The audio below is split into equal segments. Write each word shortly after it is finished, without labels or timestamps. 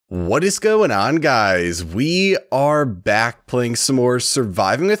What is going on, guys? We are back playing some more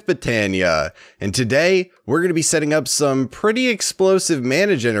Surviving with Botania, and today we're going to be setting up some pretty explosive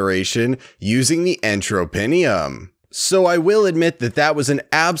mana generation using the Entropinnyum. So I will admit that that was an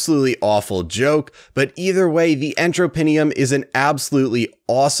absolutely awful joke, but either way, the Entropinnyum is an absolutely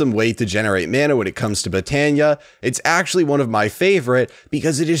awesome way to generate mana when it comes to Botania. It's actually one of my favorite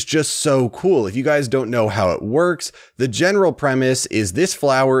because it is just so cool. If you guys don't know how it works, the general premise is this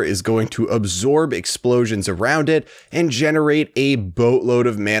flower is going to absorb explosions around it and generate a boatload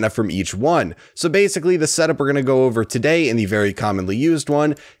of mana from each one. So basically the setup we're going to go over today, and the very commonly used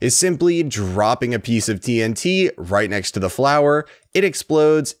one, is simply dropping a piece of TNT right next to the flower. It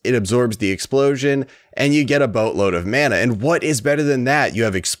explodes, it absorbs the explosion, and you get a boatload of mana. And what is better than that? You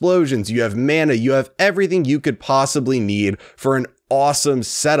have explosions, you have mana, you have everything you could possibly need for an awesome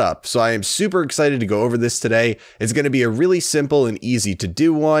setup. So I am super excited to go over this today. It's going to be a really simple and easy to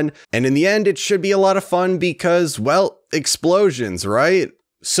do one. And in the end, it should be a lot of fun because, well, explosions, right?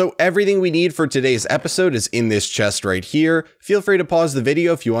 So everything we need for today's episode is in this chest right here. Feel free to pause the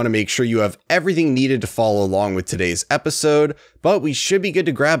video if you want to make sure you have everything needed to follow along with today's episode, but we should be good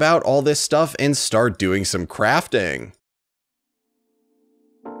to grab out all this stuff and start doing some crafting.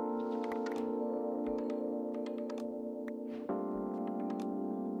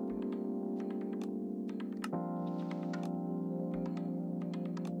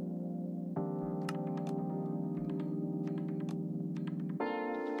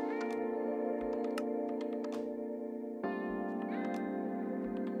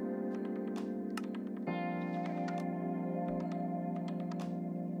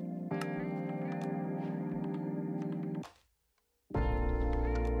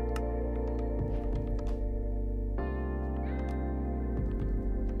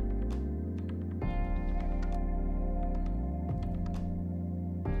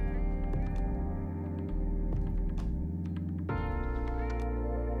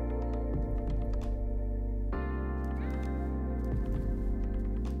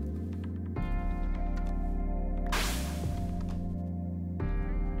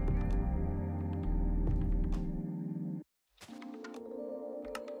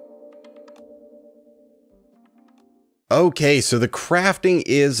 Okay, so the crafting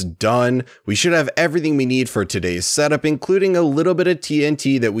is done. We should have everything we need for today's setup, including a little bit of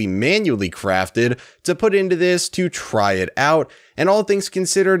TNT that we manually crafted to put into this to try it out. And all things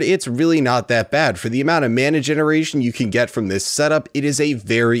considered, it's really not that bad. For the amount of mana generation you can get from this setup, it is a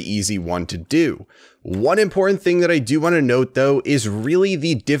very easy one to do. One important thing that I do want to note though is really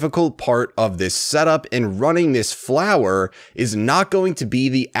the difficult part of this setup, and running this flower is not going to be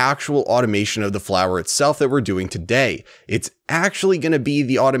the actual automation of the flower itself that we're doing today. It's actually going to be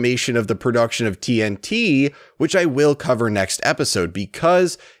the automation of the production of TNT, which I will cover next episode,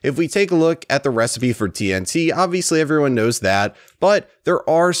 because if we take a look at the recipe for TNT, obviously everyone knows that, but there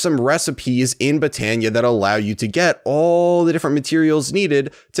are some recipes in Botania that allow you to get all the different materials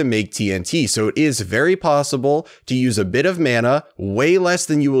needed to make TNT. So it is very possible to use a bit of mana, way less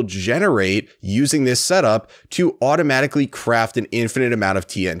than you will generate using this setup, to automatically craft an infinite amount of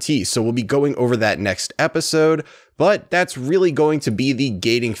TNT. So we'll be going over that next episode. But that's really going to be the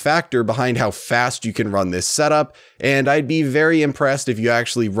gating factor behind how fast you can run this setup, and I'd be very impressed if you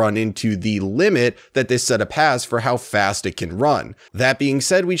actually run into the limit that this setup has for how fast it can run. That being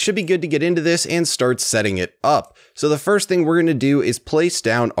said, we should be good to get into this and start setting it up. So the first thing we're going to do is place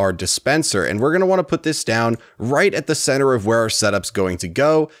down our dispenser, and we're going to want to put this down right at the center of where our setup's going to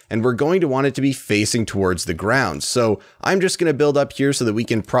go, and we're going to want it to be facing towards the ground. So I'm just going to build up here so that we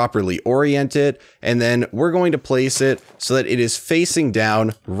can properly orient it, and then we're going to place it so that it is facing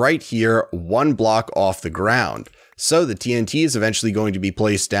down right here, one block off the ground. So the TNT is eventually going to be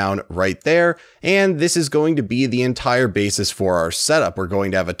placed down right there, and this is going to be the entire basis for our setup. We're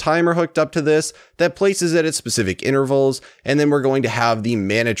going to have a timer hooked up to this that places it at specific intervals, and then we're going to have the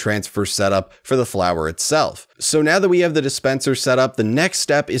mana transfer setup for the flower itself. So now that we have the dispenser set up, the next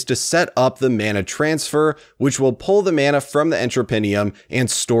step is to set up the mana transfer, which will pull the mana from the Entropinnyum and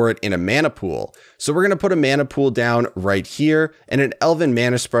store it in a mana pool. So we're going to put a mana pool down right here and an Elven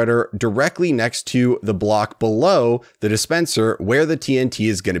mana spreader directly next to the block below the dispenser where the TNT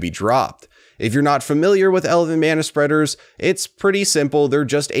is going to be dropped. If you're not familiar with Elven mana spreaders, it's pretty simple. They're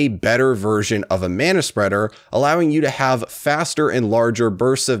just a better version of a mana spreader, allowing you to have faster and larger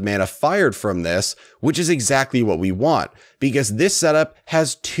bursts of mana fired from this, which is exactly what we want, because this setup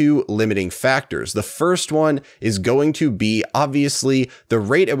has two limiting factors. The first one is going to be obviously the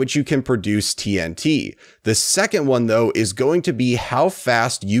rate at which you can produce TNT. The second one, though, is going to be how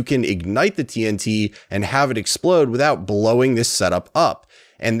fast you can ignite the TNT and have it explode without blowing this setup up.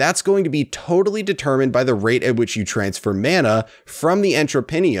 and that's going to be totally determined by the rate at which you transfer mana from the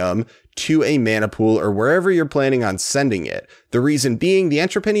Entropinnyum to a mana pool or wherever you're planning on sending it. The reason being, the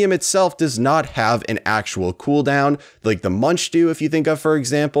Entropinnyum itself does not have an actual cooldown like the Munch do, if you think of, for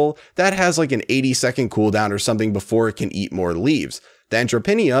example. That has like an 80-second cooldown or something before it can eat more leaves. The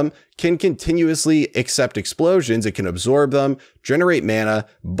Entropinnyum can continuously accept explosions, it can absorb them, generate mana,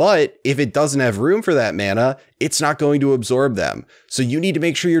 but if it doesn't have room for that mana, it's not going to absorb them. So you need to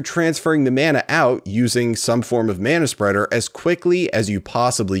make sure you're transferring the mana out using some form of mana spreader as quickly as you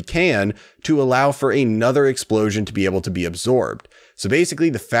possibly can to allow for another explosion to be able to be absorbed. So basically,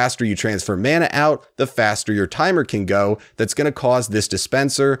 the faster you transfer mana out, the faster your timer can go. That's going to cause this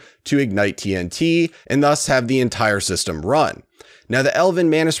dispenser to ignite TNT and thus have the entire system run. Now, the Elven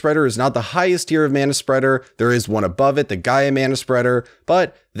Mana Spreader is not the highest tier of Mana Spreader. There is one above it, the Gaia Mana Spreader,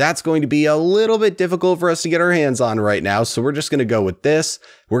 but that's going to be a little bit difficult for us to get our hands on right now, so we're just going to go with this.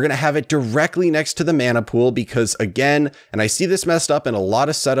 We're going to have it directly next to the mana pool because, again, and I see this messed up in a lot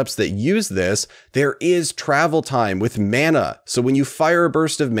of setups that use this, there is travel time with mana. So when you fire a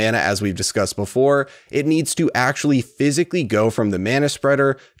burst of mana, as we've discussed before, it needs to actually physically go from the Mana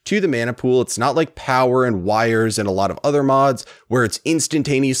Spreader to the mana pool. It's not like Power and Wires and a lot of other mods where it's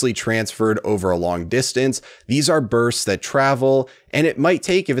instantaneously transferred over a long distance. These are bursts that travel, and it might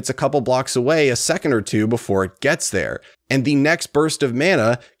take, if it's a couple blocks away, a second or two before it gets there. And the next burst of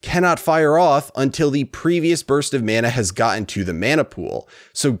mana cannot fire off until the previous burst of mana has gotten to the mana pool.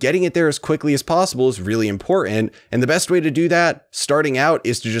 So getting it there as quickly as possible is really important. And the best way to do that, starting out,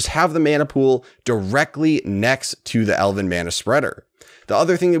 is to just have the mana pool directly next to the Elven Mana Spreader. The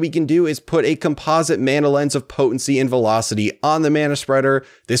other thing that we can do is put a composite mana lens of potency and velocity on the Mana Spreader.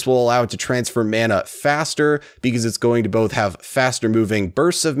 This will allow it to transfer mana faster because it's going to both have faster moving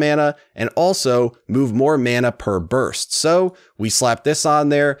bursts of mana and also move more mana per burst. So we slap this on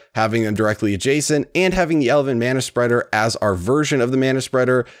there, having them directly adjacent, and having the Elven Mana Spreader as our version of the Mana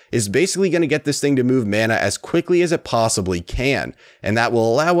Spreader is basically going to get this thing to move mana as quickly as it possibly can. And that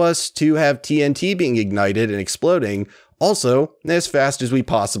will allow us to have TNT being ignited and exploding also as fast as we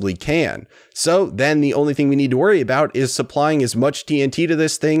possibly can. So then the only thing we need to worry about is supplying as much TNT to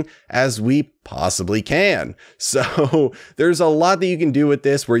this thing as we possibly can. So there's a lot that you can do with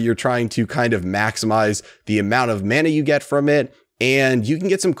this where you're trying to kind of maximize the amount of mana you get from it. And you can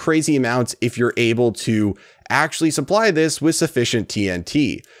get some crazy amounts if you're able to actually supply this with sufficient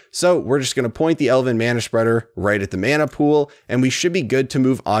TNT. So we're just going to point the Elven Mana Spreader right at the mana pool, and we should be good to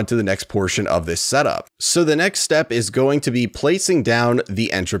move on to the next portion of this setup. So the next step is going to be placing down the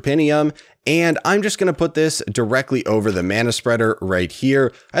Entropinnyum, and I'm just going to put this directly over the Mana Spreader right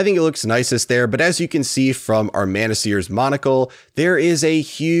here. I think it looks nicest there, but as you can see from our Mana Seer's monocle, there is a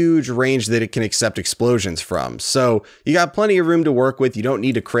huge range that it can accept explosions from. So you got plenty of room to work with. You don't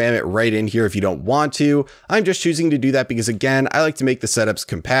need to cram it right in here if you don't want to. I'm just choosing to do that because, again, I like to make the setups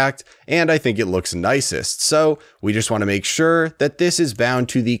compact, and I think it looks nicest. So we just want to make sure that this is bound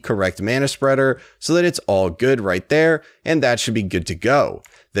to the correct Mana Spreader so that it's all good right there, and that should be good to go.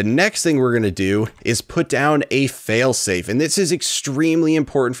 The next thing we're going to do is put down a failsafe, and this is extremely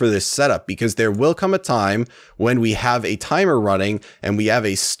important for this setup because there will come a time when we have a timer running and we have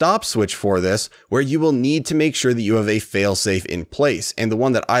a stop switch for this where you will need to make sure that you have a failsafe in place. And the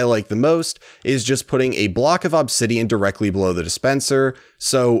one that I like the most is just putting a block of obsidian directly below the dispenser.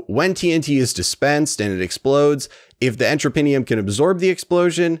 So when TNT is dispensed and it explodes, if the Entropinnyum can absorb the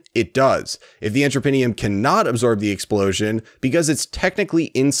explosion, it does. If the Entropinnyum cannot absorb the explosion, because it's technically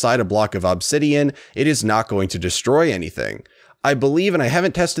inside a block of obsidian, it is not going to destroy anything. I believe, and I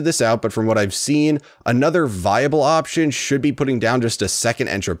haven't tested this out, but from what I've seen, another viable option should be putting down just a second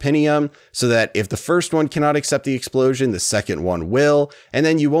Entropinnyum, so that if the first one cannot accept the explosion, the second one will, and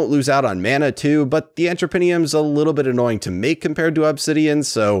then you won't lose out on mana too, but the Entropinnyum's a little bit annoying to make compared to obsidian,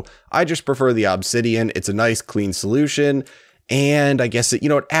 so I just prefer the obsidian. It's a nice clean solution, and I guess it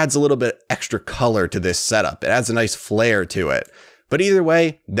adds a little bit extra color to this setup. It adds a nice flair to it. But either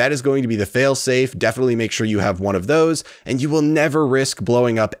way, that is going to be the failsafe. Definitely make sure you have one of those, and you will never risk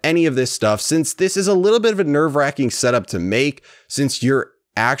blowing up any of this stuff, since this is a little bit of a nerve-wracking setup to make, since you're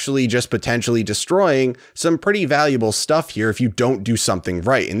actually just potentially destroying some pretty valuable stuff here if you don't do something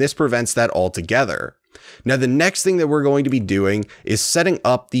right, and this prevents that altogether. Now, the next thing that we're going to be doing is setting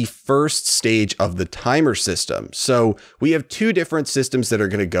up the first stage of the timer system. So we have two different systems that are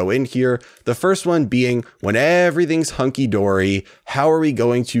going to go in here. The first one being when everything's hunky-dory, how are we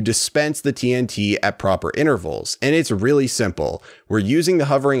going to dispense the TNT at proper intervals? And it's really simple. We're using the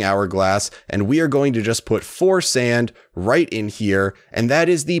hovering hourglass, and we are going to just put 4 sand right in here, and that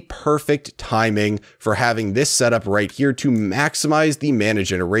is the perfect timing for having this setup right here to maximize the mana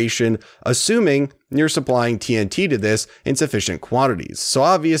generation, assuming you're supplying TNT to this in sufficient quantities. So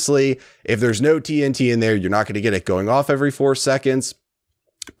obviously, if there's no TNT in there, you're not going to get it going off every 4 seconds.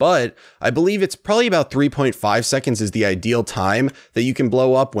 But I believe it's probably about 3.5 seconds is the ideal time that you can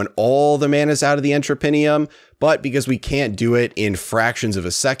blow up when all the mana is out of the Entropinnyum. But because we can't do it in fractions of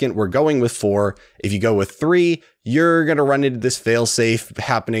a second, we're going with 4. If you go with 3, you're going to run into this failsafe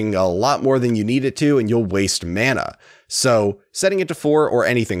happening a lot more than you need it to, and you'll waste mana. So setting it to 4 or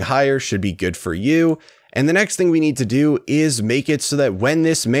anything higher should be good for you. And the next thing we need to do is make it so that when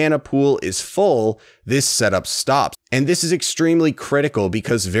this mana pool is full, this setup stops. And this is extremely critical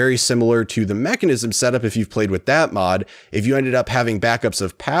because very similar to the mechanism setup, if you've played with that mod, if you ended up having backups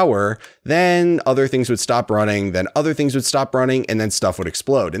of power, then other things would stop running, then other things would stop running, and then stuff would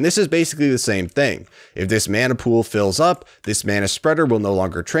explode. And this is basically the same thing. If this mana pool fills up, this mana spreader will no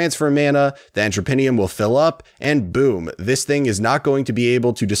longer transfer mana, the Entropinnyum will fill up, and boom, this thing is not going to be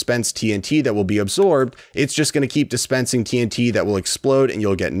able to dispense TNT that will be absorbed. It's just going to keep dispensing TNT that will explode and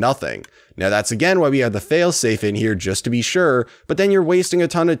you'll get nothing. Now that's again why we have the failsafe in here just to be sure, but then you're wasting a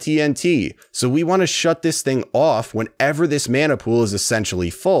ton of TNT. So we want to shut this thing off whenever this mana pool is essentially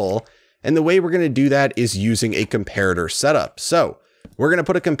full. And the way we're going to do that is using a comparator setup. So we're going to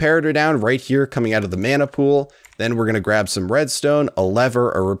put a comparator down right here coming out of the mana pool. Then we're going to grab some redstone, a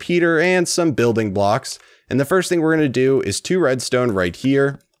lever, a repeater, and some building blocks. And the first thing we're going to do is 2 redstone right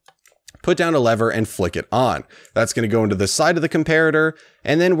here. Put down a lever and flick it on. That's going to go into the side of the comparator.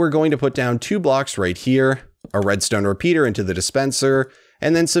 And then we're going to put down 2 blocks right here, a redstone repeater into the dispenser,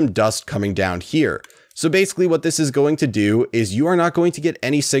 and then some dust coming down here. So basically what this is going to do is you are not going to get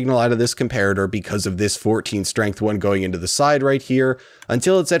any signal out of this comparator because of this 14 strength one going into the side right here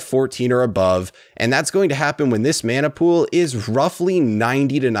until it's at 14 or above. And that's going to happen when this mana pool is roughly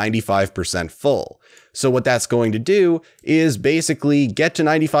 90 to 95% full. So what that's going to do is basically get to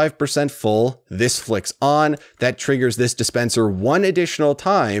 95% full, this flicks on, that triggers this dispenser 1 additional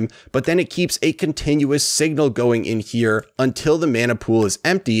time, but then it keeps a continuous signal going in here until the mana pool is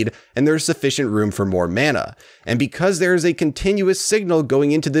emptied and there's sufficient room for more mana. And because there is a continuous signal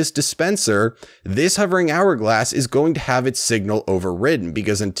going into this dispenser, this hovering hourglass is going to have its signal overridden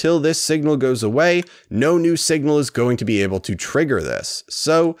because until this signal goes away, no new signal is going to be able to trigger this.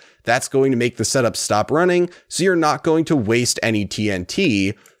 So that's going to make the setup stop running, so you're not going to waste any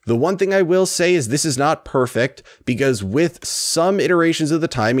TNT. The one thing I will say is this is not perfect because with some iterations of the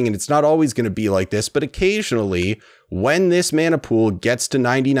timing, and it's not always going to be like this, but occasionally when this mana pool gets to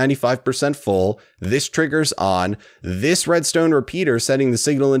 90-95% full, this triggers on. This redstone repeater setting the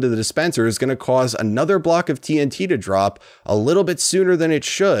signal into the dispenser is going to cause another block of TNT to drop a little bit sooner than it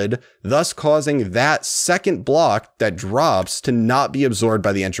should, thus causing that second block that drops to not be absorbed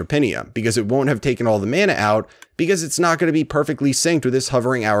by the Entropinnyum because it won't have taken all the mana out because it's not going to be perfectly synced with this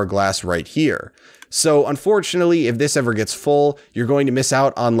hovering hourglass right here. So unfortunately, if this ever gets full, you're going to miss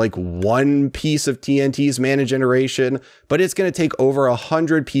out on like 1 piece of TNT's mana generation, but it's going to take over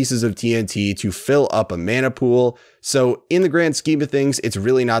 100 pieces of TNT to fill up a mana pool. So in the grand scheme of things, it's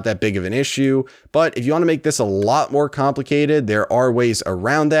really not that big of an issue. But if you want to make this a lot more complicated, there are ways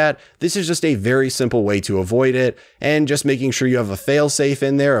around that. This is just a very simple way to avoid it. And just making sure you have a failsafe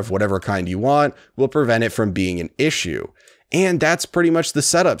in there of whatever kind you want will prevent it from being an issue. And that's pretty much the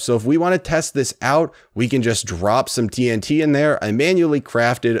setup. So if we want to test this out, we can just drop some TNT in there. I manually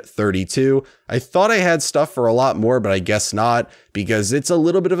crafted 32. I thought I had stuff for a lot more, but I guess not, because it's a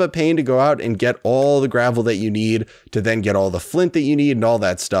little bit of a pain to go out and get all the gravel that you need to then get all the flint that you need and all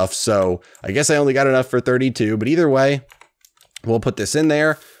that stuff. So I guess I only got enough for 32, but either way, we'll put this in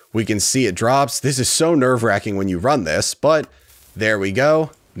there. We can see it drops. This is so nerve-wracking when you run this, but there we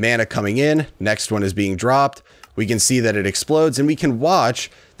go. Mana coming in. Next one is being dropped. We can see that it explodes, and we can watch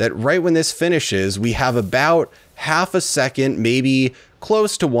that right when this finishes, we have about half a second, maybe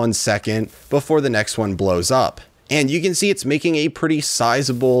close to 1 second before the next one blows up. And you can see it's making a pretty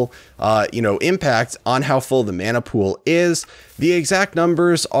sizable, impact on how full the mana pool is. The exact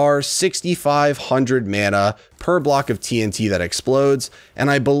numbers are 6,500 mana per block of TNT that explodes.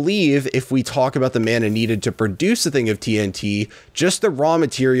 And I believe if we talk about the mana needed to produce a thing of TNT, just the raw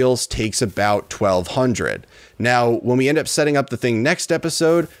materials takes about 1,200. Now, when we end up setting up the thing next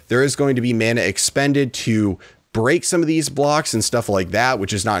episode, there is going to be mana expended to break some of these blocks and stuff like that,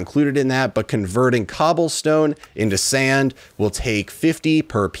 which is not included in that, but converting cobblestone into sand will take 50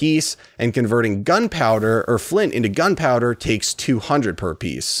 per piece, and converting gunpowder or flint into gunpowder takes 200 per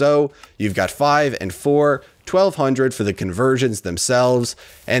piece. So you've got 5 and 4, 1200 for the conversions themselves,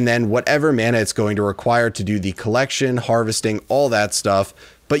 and then whatever mana it's going to require to do the collection, harvesting, all that stuff.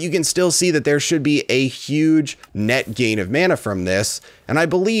 But you can still see that there should be a huge net gain of mana from this, and I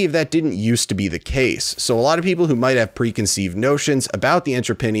believe that didn't used to be the case. So a lot of people who might have preconceived notions about the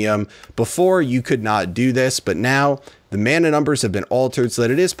Entropinnyum before, you could not do this, but now the mana numbers have been altered so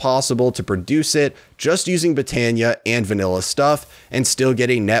that it is possible to produce it just using Botania and vanilla stuff and still get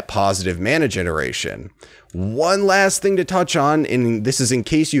a net positive mana generation. One last thing to touch on, and this is in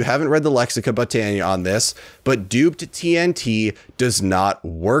case you haven't read the Lexica Botania on this, but duped TNT does not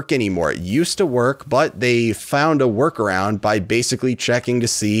work anymore. It used to work, but they found a workaround by basically checking to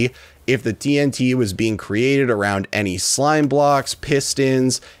see if the TNT was being created around any slime blocks,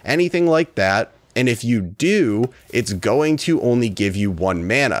 pistons, anything like that. And if you do, it's going to only give you 1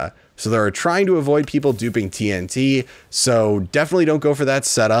 mana. So they're trying to avoid people duping TNT, so definitely don't go for that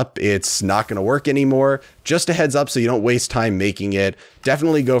setup. It's not going to work anymore. Just a heads up so you don't waste time making it.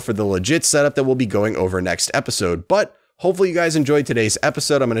 Definitely go for the legit setup that we'll be going over next episode. But hopefully you guys enjoyed today's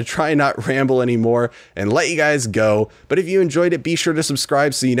episode. I'm going to try and not ramble anymore and let you guys go. But if you enjoyed it, be sure to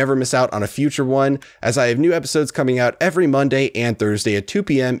subscribe so you never miss out on a future one, as I have new episodes coming out every Monday and Thursday at 2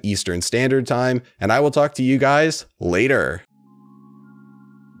 p.m. Eastern Standard Time. And I will talk to you guys later.